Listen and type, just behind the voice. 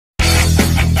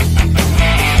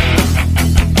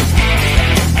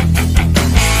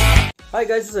Hi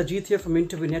guys, this is Ajit here from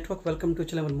Interview Network. Welcome to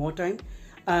channel one more time.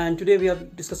 And today we are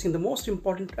discussing the most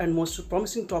important and most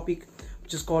promising topic,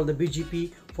 which is called the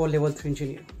BGP for level 3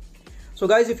 engineer. So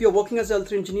guys, if you're working as a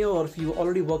L3 engineer, or if you're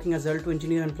already working as L2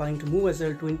 engineer and planning to move as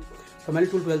L2 from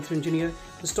L2 to L3 engineer,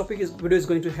 this video is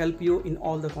going to help you in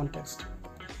all the context.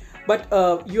 But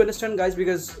you understand guys,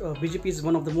 because BGP is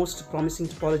one of the most promising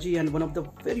topology and one of the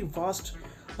very vast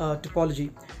topology.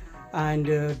 And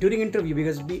during interview,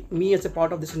 because me as a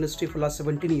part of this industry for last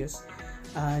 17 years,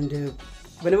 and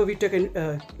whenever we take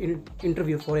an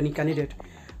interview for any candidate,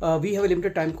 we have a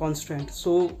limited time constraint.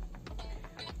 So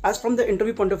as from the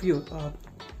interview point of view,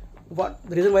 the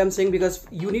reason why I'm saying, because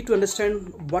you need to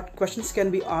understand what questions can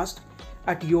be asked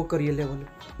at your career level.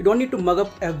 You don't need to mug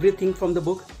up everything from the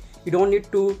book. You don't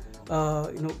need to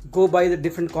go by the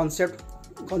different concept.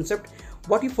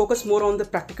 What you focus more on the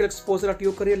practical exposure at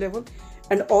your career level,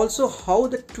 and also how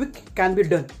the tweak can be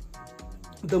done.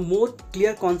 The more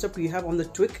clear concept you have on the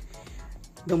tweak,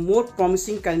 the more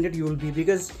promising candidate you will be,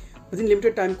 because within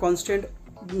limited time constraint,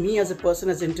 me as a person,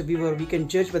 as an interviewer, we can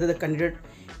judge whether the candidate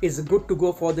is good to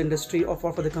go for the industry or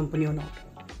for the company or not.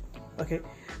 Okay,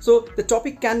 so the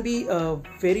topic can be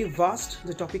very vast,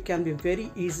 the topic can be very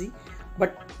easy,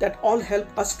 but that all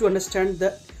help us to understand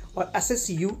or assess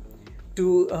you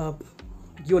to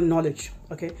your knowledge.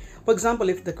 Okay, for example,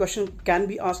 if the question can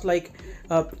be asked like,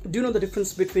 do you know the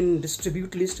difference between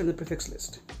distribute list and the prefix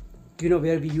list? Do you know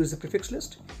where we use the prefix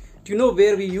list? Do you know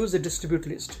where we use the distribute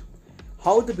list?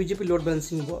 How the BGP load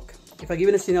balancing work? If I give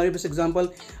in a scenario based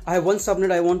example, I have one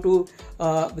subnet I want to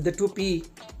with the 2P,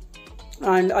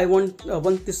 and I want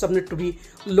this subnet to be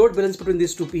load balance between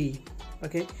these 2P.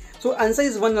 Okay, so answer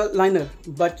is one liner,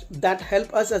 but that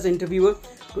help us as an interviewer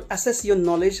to assess your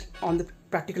knowledge on the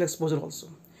practical exposure also,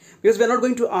 because we are not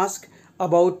going to ask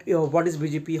about what is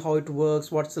BGP, how it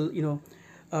works, what's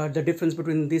the difference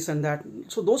between this and that.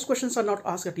 So those questions are not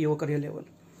asked at your career level.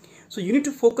 So you need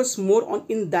to focus more on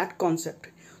in that concept.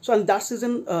 So and that's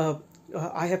reason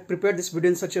I have prepared this video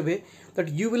in such a way that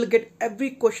you will get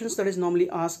every questions that is normally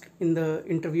asked in the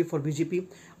interview for BGP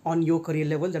on your career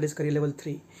level, that is career level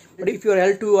 3. But if you are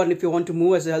L2 and if you want to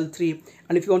move as L3,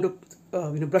 and if you want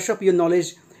to brush up your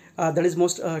knowledge, that is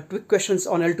most quick questions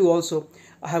on L2 also,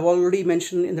 I have already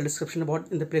mentioned in the description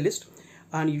about in the playlist,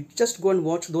 and you just go and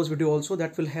watch those videos also.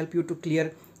 That will help you to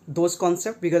clear those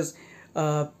concepts, because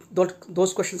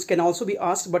those questions can also be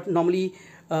asked, but normally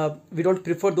we don't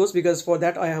prefer those, because for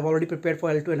that I have already prepared for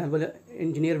L2 and L1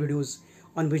 engineer videos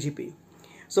on BGP.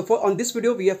 So on this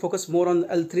video we are focused more on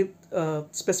L3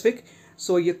 specific.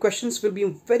 So your questions will be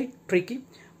very tricky,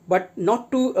 but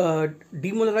not to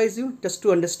demoralize you, just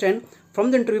to understand from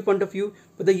the interview point of view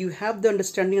whether you have the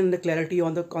understanding and the clarity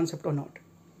on the concept or not.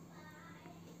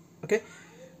 Okay,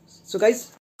 so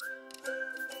guys,